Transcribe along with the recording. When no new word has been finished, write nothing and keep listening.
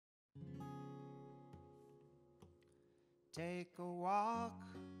Take a walk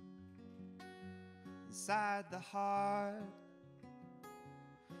inside the heart.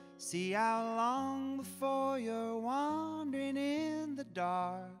 See how long before you're wandering in the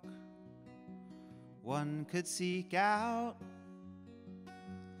dark. One could seek out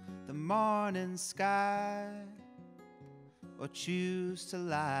the morning sky or choose to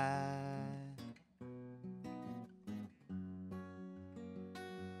lie.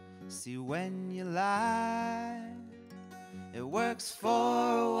 See, when you lie, it works for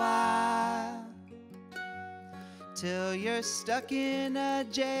a while, till you're stuck in a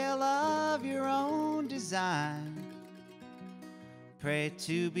jail of your own design. Pray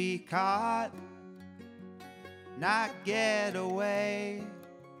to be caught, not get away,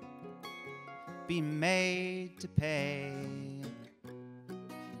 be made to pay.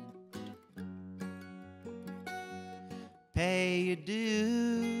 Pay your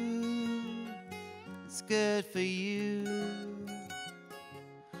due, it's good for you.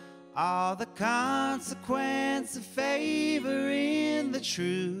 All the consequence of favoring the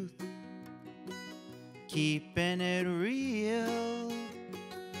truth, keeping it real,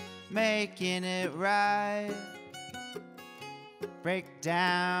 making it right. Break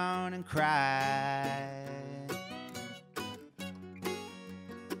down and cry.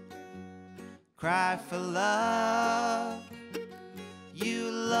 Cry for love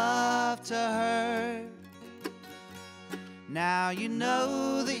you love to hurt. Now you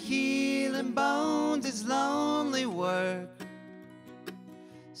know that healing bones is lonely work.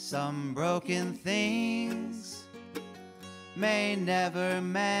 Some broken things may never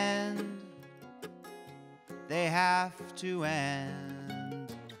mend, they have to end.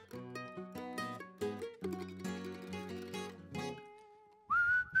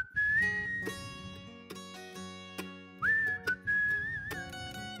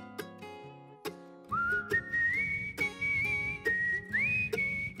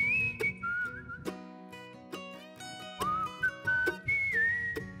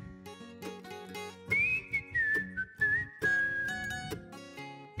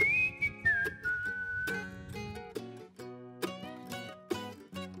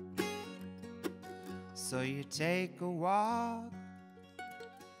 So you take a walk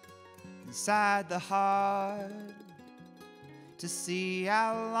inside the heart to see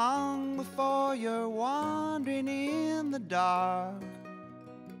how long before you're wandering in the dark.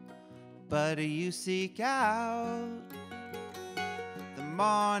 But you seek out the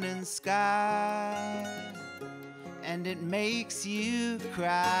morning sky, and it makes you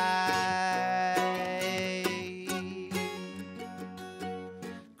cry.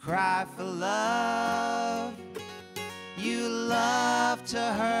 Cry for love you love to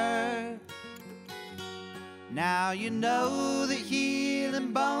hurt. Now you know that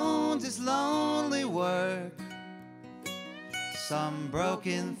healing bones is lonely work. Some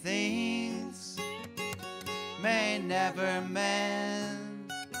broken things may never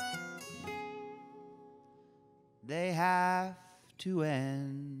mend, they have to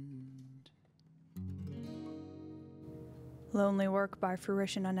end. Lonely Work by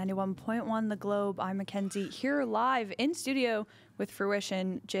Fruition on 91.1 The Globe. I'm Mackenzie, here live in studio with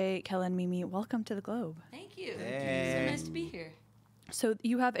Fruition. Jay, Kellen, Mimi, welcome to The Globe. Thank you. Hey. So nice to be here. So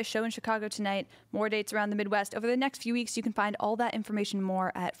you have a show in Chicago tonight, more dates around the Midwest. Over the next few weeks, you can find all that information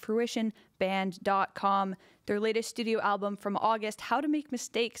more at fruitionband.com. Their latest studio album from August, How to Make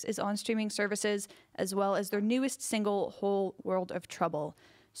Mistakes, is on streaming services, as well as their newest single, Whole World of Trouble.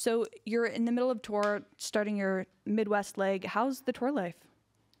 So you're in the middle of tour, starting your Midwest leg. How's the tour life?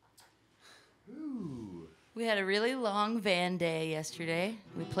 Ooh. We had a really long van day yesterday.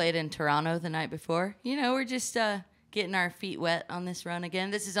 We played in Toronto the night before. You know, we're just getting our feet wet on this run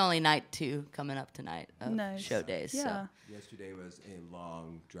again. This is only night 2 coming up tonight of show days. Yeah. So. Yesterday was a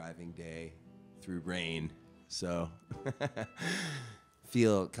long driving day through rain, so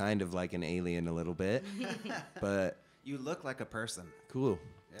feel kind of like an alien a little bit, but You look like a person. cool.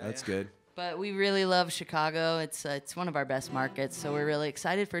 That's good. But we really love Chicago. It's one of our best markets, so we're really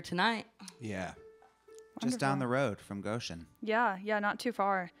excited for tonight. Yeah. Just down the road from Goshen. Yeah, not too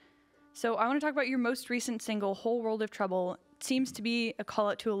far. So I want to talk about your most recent single, Whole World of Trouble. It seems to be a call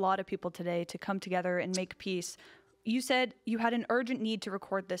out to a lot of people today to come together and make peace. You said you had an urgent need to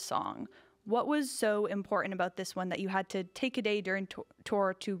record this song. What was so important about this one that you had to take a day during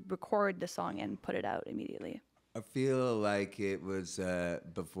tour to record the song and put it out immediately? I feel like it was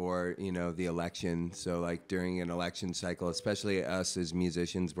before, the election. So like during an election cycle, especially us as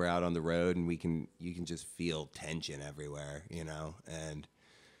musicians, we're out on the road and you can just feel tension everywhere, and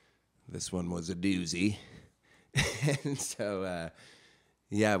this one was a doozy. And so,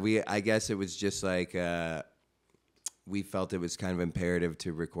 I guess it was just like, we felt it was kind of imperative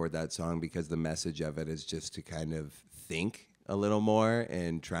to record that song because the message of it is just to kind of think a little more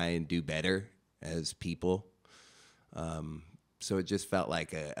and try and do better as people. So it just felt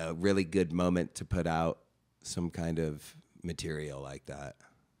like a really good moment to put out some kind of material like that.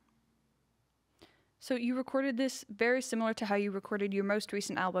 So you recorded this very similar to how you recorded your most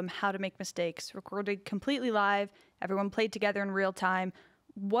recent album, How to Make Mistakes, recorded completely live. Everyone played together in real time.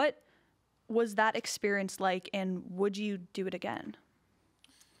 What was that experience like, and would you do it again?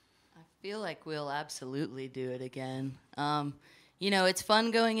 I feel like we'll absolutely do it again. It's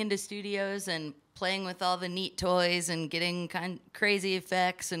fun going into studios and playing with all the neat toys and getting crazy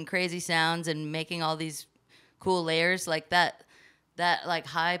effects and crazy sounds and making all these cool layers like that. That like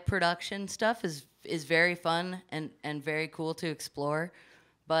high production stuff is very fun and very cool to explore.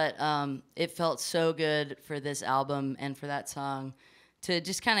 But it felt so good for this album and for that song to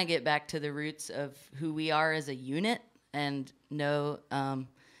just kind of get back to the roots of who we are as a unit and know,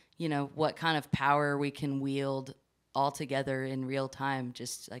 what kind of power we can wield all together in real time,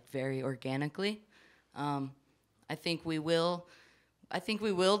 just like very organically. I think we will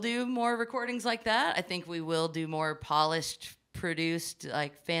do more recordings like that. I think we will do more polished, produced,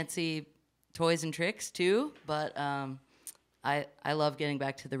 like fancy toys and tricks too. But I love getting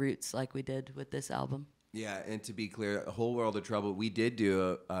back to the roots like we did with this album. Yeah, and to be clear, A Whole World of Trouble, we did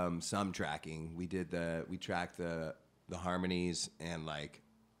do some tracking. We tracked the harmonies and like,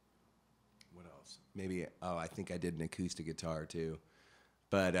 what else? Maybe, I think I did an acoustic guitar too.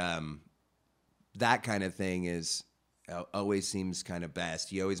 But that kind of thing always seems kind of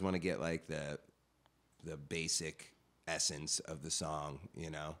best. You always want to get like the basic essence of the song,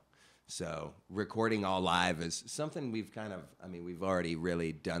 So recording all live is something we've already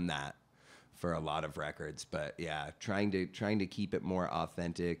really done that for a lot of records, but yeah, trying to keep it more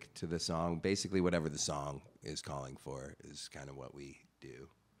authentic to the song. Basically, whatever the song is calling for is kind of what we do.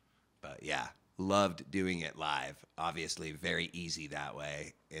 But yeah, loved doing it live. Obviously, very easy that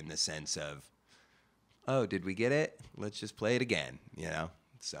way in the sense of, oh, did we get it? Let's just play it again,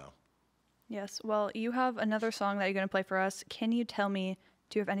 So. Yes. Well, you have another song that you're going to play for us. Can you tell me?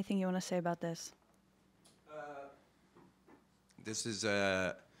 Do you have anything you want to say about this? This is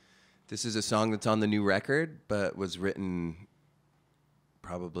a song that's on the new record, but was written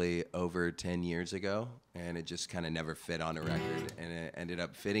probably over 10 years ago, and it just kind of never fit on a record, and it ended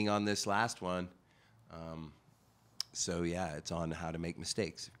up fitting on this last one. So yeah, it's on How to Make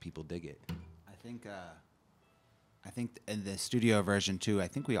Mistakes. If people dig it. I think in the studio version too, I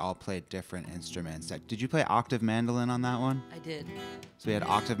think we all played different instruments. Did you play octave mandolin on that one? I did. So we had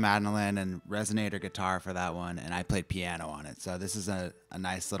octave mandolin and resonator guitar for that one, and I played piano on it. So this is a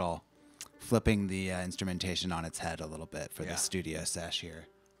nice little flipping the instrumentation on its head a little bit for the studio sesh here.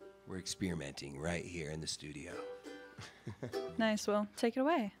 We're experimenting right here in the studio. Nice. Well, take it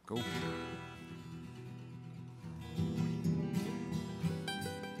away. Go.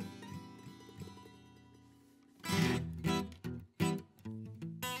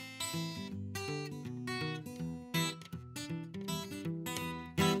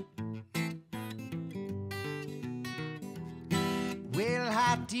 Well,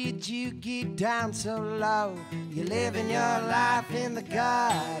 how did you get down so low? You're living your life in the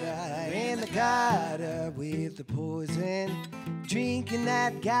gutter with the poison, drinking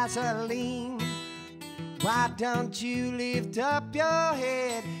that gasoline. Why don't you lift up your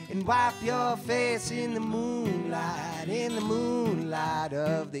head and wipe your face in the moonlight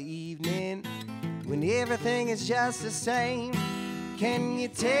of the evening, when everything is just the same? Can you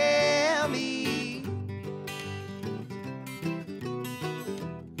tell me?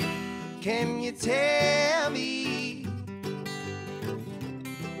 Can you tell me?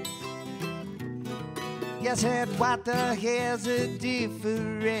 You said, what the hell's the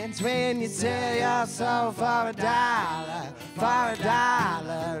difference when you sell your soul for a dollar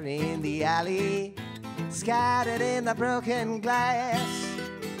in the alley, scattered in the broken glass?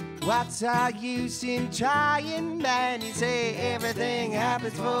 What's our use in trying, man? You say everything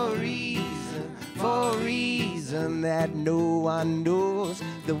happens for a reason that no one knows.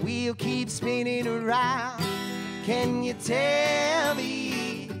 The wheel keeps spinning around. Can you tell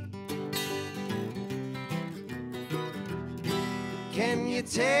me? Can you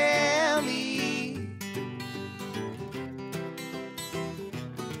tell me?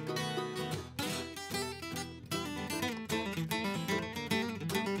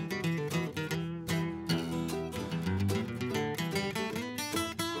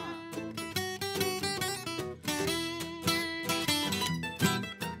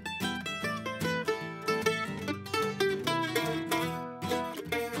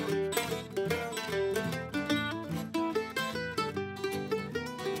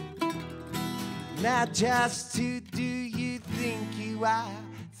 Not just who do you think you are,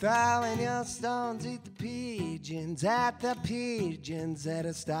 throwing your stones at the pigeons that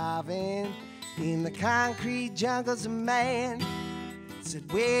are starving in the concrete jungles of man.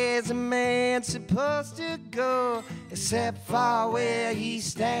 Said, where's a man supposed to go except for where he's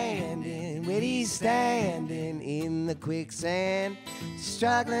standing? When he's standing in the quicksand,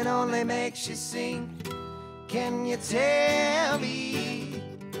 struggling only makes you sink. Can you tell me?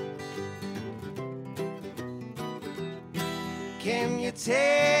 Can you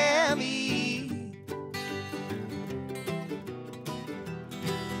tell me?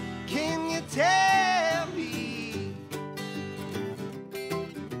 Can you tell me?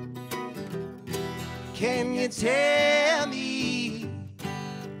 Can you tell me?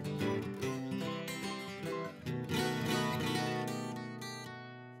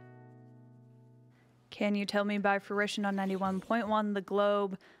 Can You Tell Me by Fruition on 91.1 The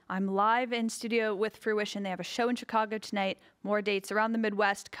Globe. I'm live in studio with Fruition. They have a show in Chicago tonight. More dates around the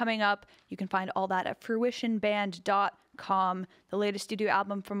Midwest coming up. You can find all that at fruitionband.com. The latest studio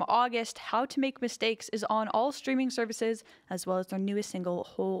album from August, How to Make Mistakes, is on all streaming services, as well as their newest single,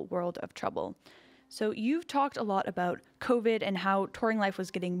 Whole World of Trouble. So you've talked a lot about COVID and how touring life was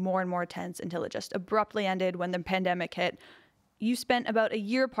getting more and more tense until it just abruptly ended when the pandemic hit. You spent about a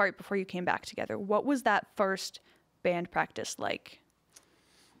year apart before you came back together. What was that first band practice like?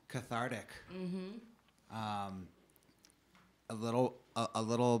 Cathartic. A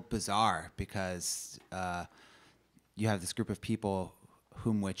little bizarre because you have this group of people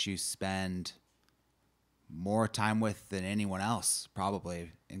whom which you spend more time with than anyone else,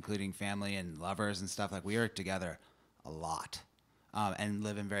 probably, including family and lovers and stuff. Like, we are together a lot and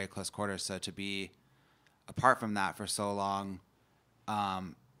live in very close quarters. So to be apart from that for so long,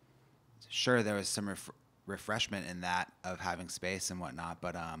 sure, there was some refreshment in that of having space and whatnot,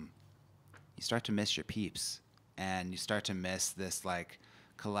 but you start to miss your peeps, and you start to miss this like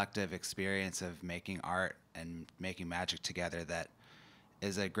collective experience of making art and making magic together that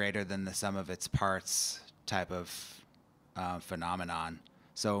is a greater than the sum of its parts type of phenomenon.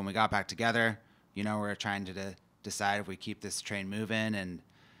 So when we got back together, we were trying to decide if we keep this train moving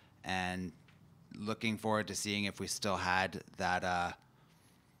and looking forward to seeing if we still had that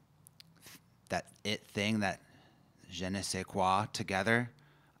it thing, that je ne sais quoi together.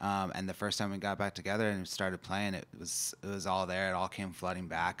 And the first time we got back together and started playing, it was all there. It all came flooding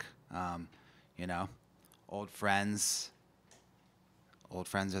back. Old friends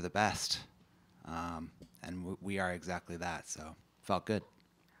are the best. And we are exactly that. So felt good.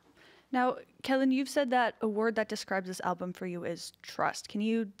 Now, Kellen, you've said that a word that describes this album for you is trust. Can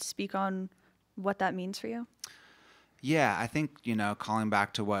you speak on what that means for you? Yeah, I think, calling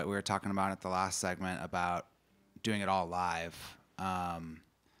back to what we were talking about at the last segment about doing it all live,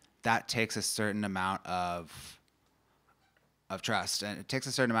 that takes a certain amount of trust, and it takes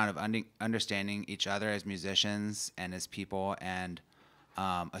a certain amount of understanding each other as musicians and as people, and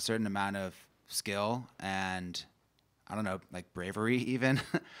a certain amount of skill and, I don't know, like bravery even,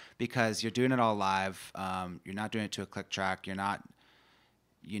 because you're doing it all live. You're not doing it to a click track. You're not,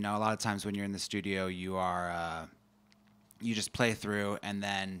 a lot of times when you're in the studio, you are, you just play through, and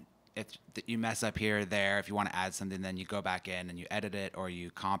then if you mess up here or there, if you want to add something, then you go back in and you edit it, or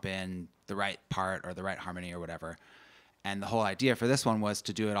you comp in the right part or the right harmony or whatever. And the whole idea for this one was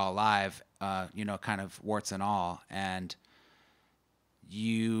to do it all live, kind of warts and all. And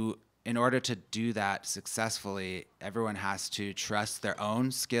in order to do that successfully, everyone has to trust their own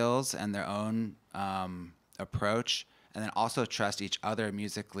skills and their own approach, and then also trust each other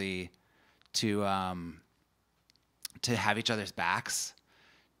musically to have each other's backs,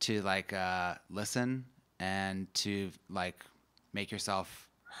 to listen and to make yourself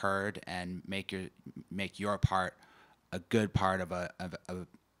heard and make your part a good part of an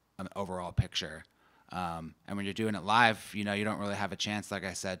overall picture. And when you're doing it live, you don't really have a chance, like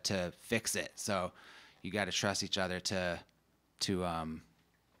I said, to fix it. So you got to trust each other to do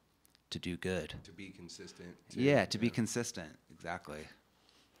good. To be consistent. To be consistent. Exactly.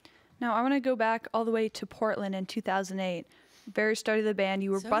 Now, I want to go back all the way to Portland in 2008. Very start of the band,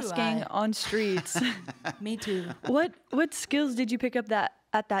 you were busking on streets. Me too. What skills did you pick up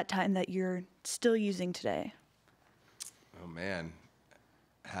at that time that you're still using today? Oh, man.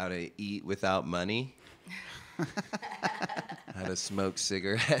 How to eat without money. How to smoke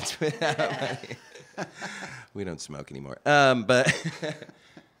cigarettes without money. We don't smoke anymore. But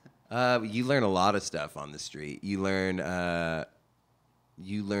you learn a lot of stuff on the street. You learn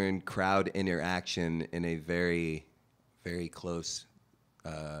crowd interaction in a very, very close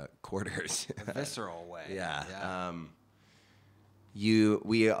quarters. A visceral way. Yeah.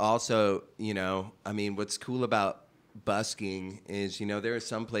 we also, you know, I mean, what's cool about busking is, you know, there are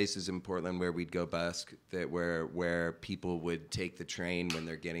some places in Portland where we'd go busk that where people would take the train when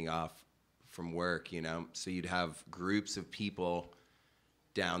they're getting off from work, you know. So you'd have groups of people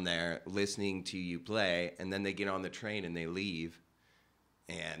down there listening to you play, and then they get on the train and they leave,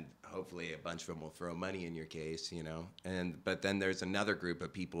 and hopefully a bunch of them will throw money in your case, you know. But then there's another group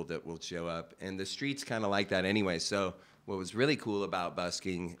of people that will show up, and the street's kind of like that anyway. So what was really cool about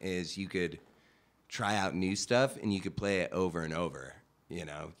busking is you could try out new stuff and you could play it over and over. You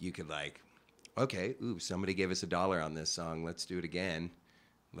know, you could like, okay, ooh, somebody gave us $1 on this song, let's do it again.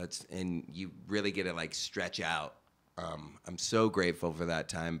 And you really get to like stretch out. I'm so grateful for that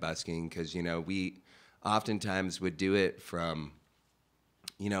time busking, because, you know, we oftentimes would do it from,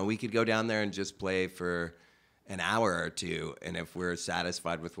 you know, we could go down there and just play for an hour or two, and if we're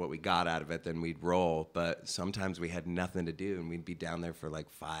satisfied with what we got out of it, then we'd roll. But sometimes we had nothing to do, and we'd be down there for like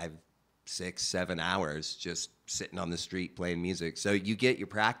 5, 6, 7 hours just sitting on the street playing music. So you get your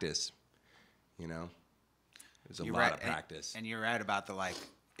practice, you know. There's a lot of practice. And you're right about the like,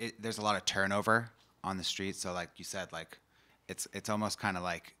 there's a lot of turnover on the street. So like you said, like it's almost kind of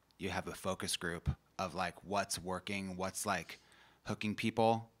like you have a focus group of like what's working, what's like hooking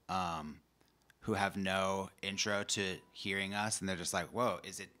people who have no intro to hearing us, and they're just like, whoa,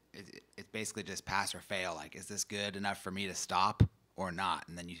 it's basically just pass or fail. Like, is this good enough for me to stop or not?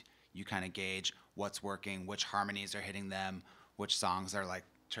 And then you kind of gauge what's working, which harmonies are hitting them, which songs are like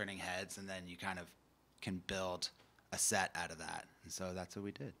turning heads, and then you kind of can build a set out of that. And so that's what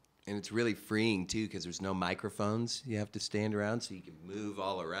we did. And it's really freeing too, because there's no microphones you have to stand around, so you can move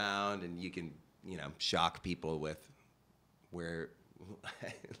all around, and you can, you know, shock people with where,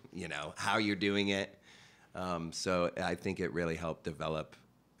 you know, how you're doing it. So I think it really helped develop,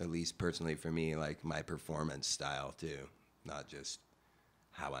 at least personally for me, like my performance style too. Not just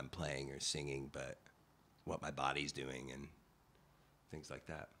how I'm playing or singing, but what my body's doing and things like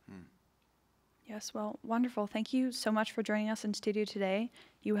that. Yes, well, wonderful. Thank you so much for joining us in studio today.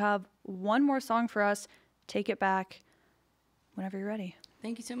 You have one more song for us. Take it back whenever you're ready.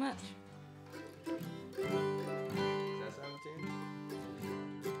 Thank you so much. Does that sound tune?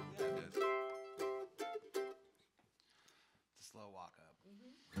 Yeah, it does. It's a slow walk up.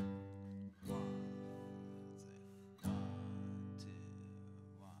 One, two,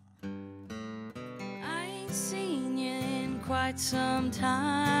 1. I ain't seen you in quite some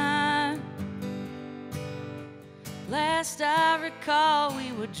time. Last I recall,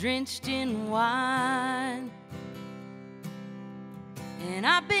 we were drenched in wine, and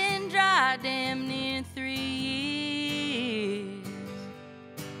I've been dry damn near 3 years.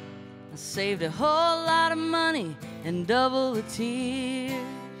 I saved a whole lot of money and double the tears.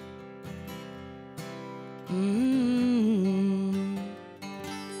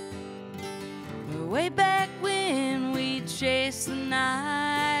 Way back when we chased the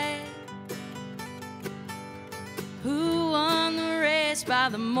night, who won the race by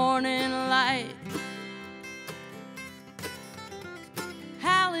the morning light?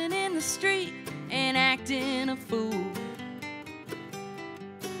 Howling in the street and acting a fool.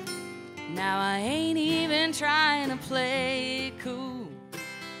 Now I ain't even trying to play it cool.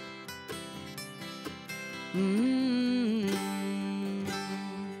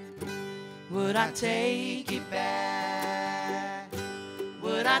 Would I take it back?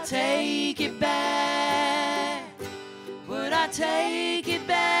 Would I take it back? Would I take it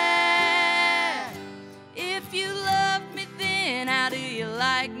back? If you loved me then, how do you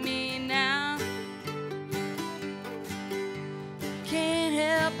like me now? Can't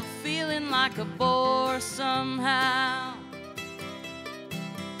help but feeling like a bore somehow.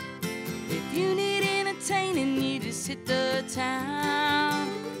 If you need entertaining, you just hit the town.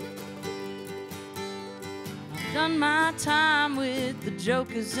 I've done my time with the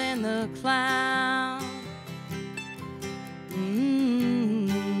jokers and the clowns.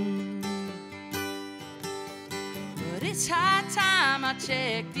 But it's high time I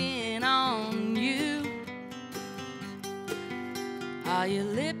checked in on you. Are your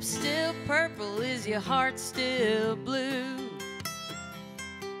lips still purple? Is your heart still blue?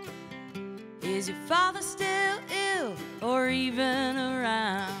 Is your father still ill or even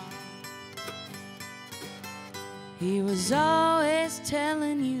around? He was always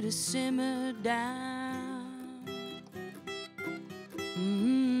telling you to simmer down.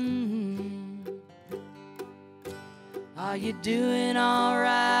 Are you doing all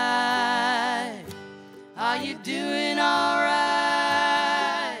right? Are you doing all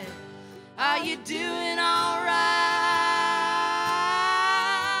right? Are you doing all right?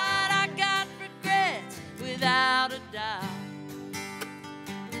 I got regrets without a doubt.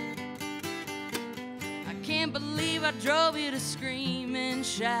 I drove you to scream and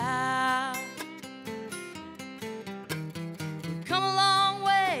shout. We've come a long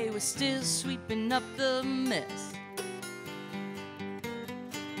way, we're still sweeping up the mess.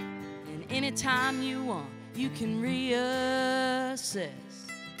 And anytime you want, you can reassess.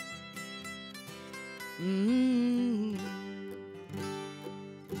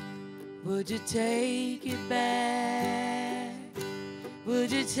 Would you take it back?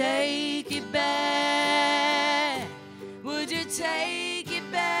 Would you take it back? Would you take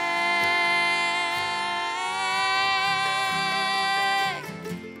it back?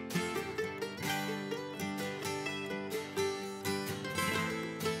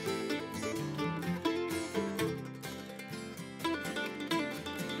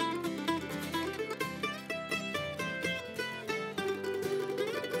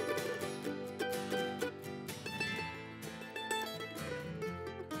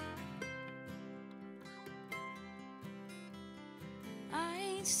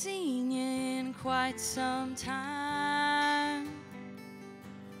 Seen you in quite some time.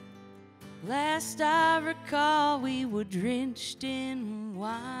 Last I recall, we were drenched in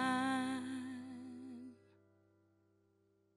wine.